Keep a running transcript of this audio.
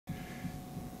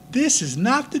This is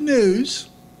not the news,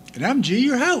 and I'm G,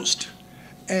 your host.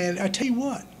 And I tell you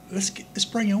what, let's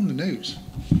bring on the news.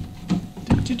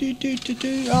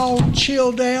 All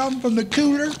chill down from the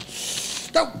cooler.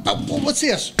 Oh, what's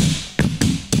this?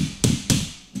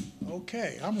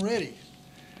 Okay, I'm ready.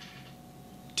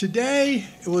 Today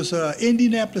it was an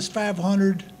Indianapolis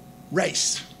 500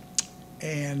 race,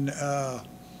 and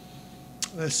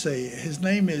let's see, his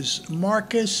name is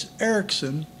Marcus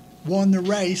Ericsson, won the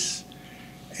race,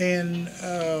 and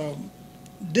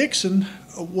Dixon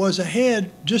was ahead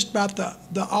just about the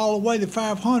all the way to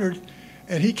 500,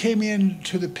 and he came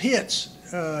into the pits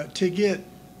to get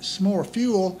some more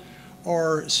fuel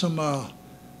or some. I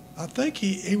think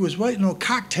he was waiting on a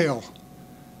cocktail.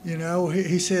 You know,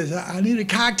 he says, I need a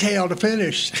cocktail to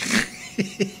finish.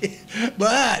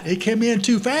 But he came in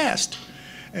too fast.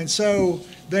 And so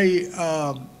they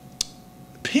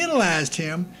penalized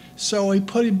him, so he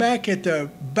put him back at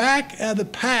the back of the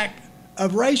pack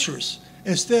of racers.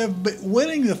 Instead of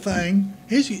winning the thing,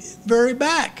 he's very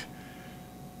back.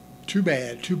 Too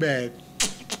bad, too bad.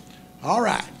 All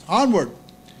right, onward.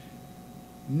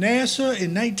 NASA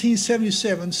in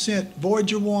 1977 sent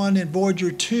Voyager 1 and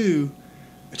Voyager 2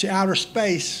 to outer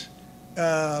space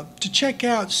to check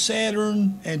out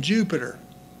Saturn and Jupiter.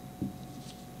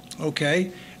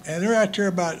 Okay, and they're out there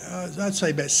about, I'd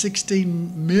say about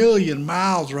 16 million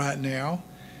miles right now.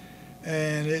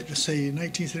 And let's see,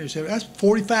 1977, that's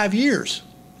 45 years.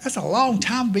 That's a long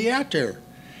time to be out there.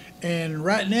 And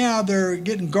right now they're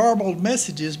getting garbled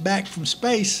messages back from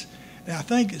space. And I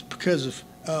think it's because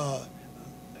of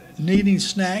needing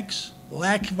snacks,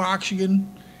 lack of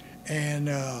oxygen, and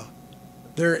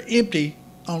they're empty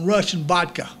on Russian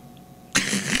vodka.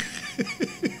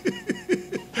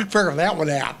 Figure that one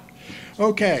out.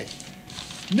 Okay,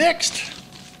 next.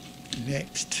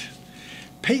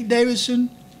 Pete Davidson,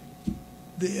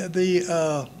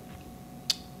 the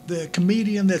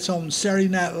comedian that's on Saturday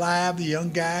Night Live, the young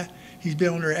guy. He's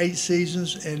been on there 8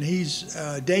 seasons, and he's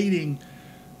dating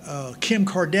Kim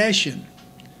Kardashian.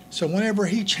 So whenever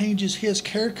he changes his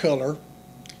hair color,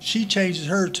 she changes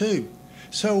her too.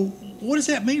 So what does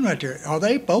that mean right there? Are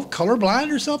they both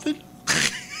colorblind or something?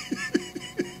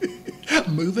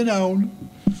 Moving on.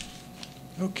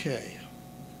 Okay.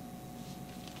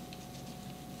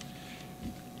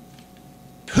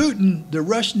 Putin, the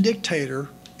Russian dictator,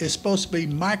 is supposed to be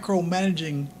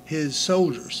micromanaging his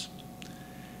soldiers.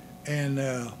 And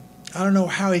I don't know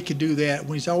how he could do that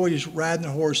when he's always riding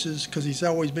the horses, because he's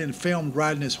always been filmed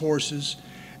riding his horses,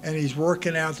 and he's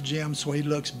working out at the gym so he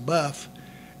looks buff.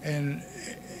 And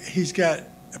he's got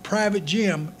a private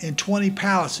gym in 20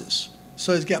 palaces,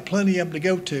 so he's got plenty of them to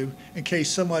go to in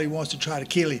case somebody wants to try to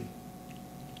kill him.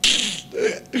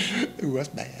 Ooh, that's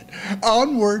bad.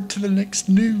 Onward to the next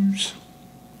news.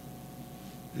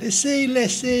 Let's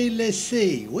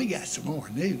see. We got some more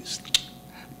news.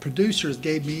 Producers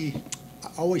gave me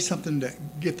always something to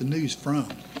get the news from.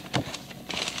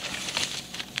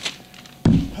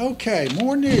 Okay,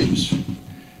 more news.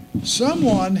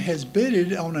 Someone has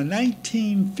bidded on a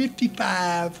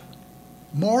 1955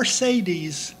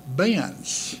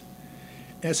 Mercedes-Benz.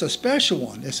 It's a special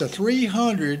one. It's a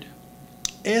 300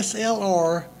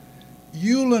 SLR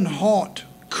Uhlenhaut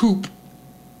Coupe.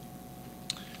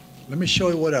 Let me show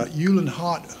you what a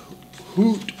Uhlenhaut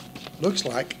Hoot looks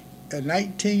like in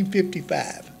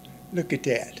 1955. Look at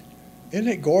that. Isn't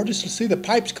it gorgeous? See the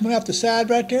pipes coming off the side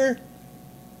right there?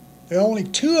 There are only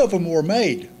 2 of them were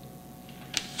made.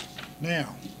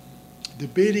 Now, the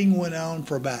bidding went on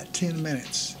for about 10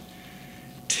 minutes.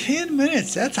 10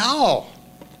 minutes, that's all.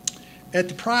 At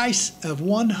the price of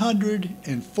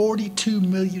 $142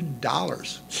 million.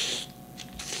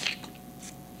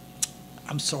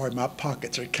 I'm sorry, my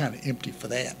pockets are kind of empty for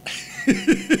that.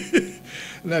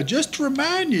 Now, just to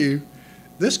remind you,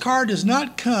 this car does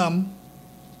not come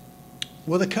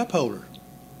with a cup holder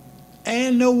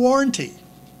and no warranty.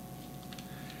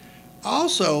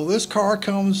 Also, this car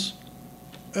comes,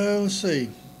 let's see.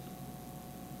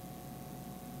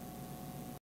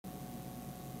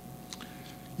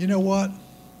 You know what?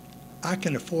 I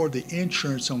can afford the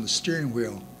insurance on the steering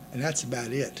wheel, and that's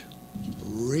about it.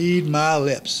 Read my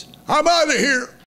lips. I'm out of here.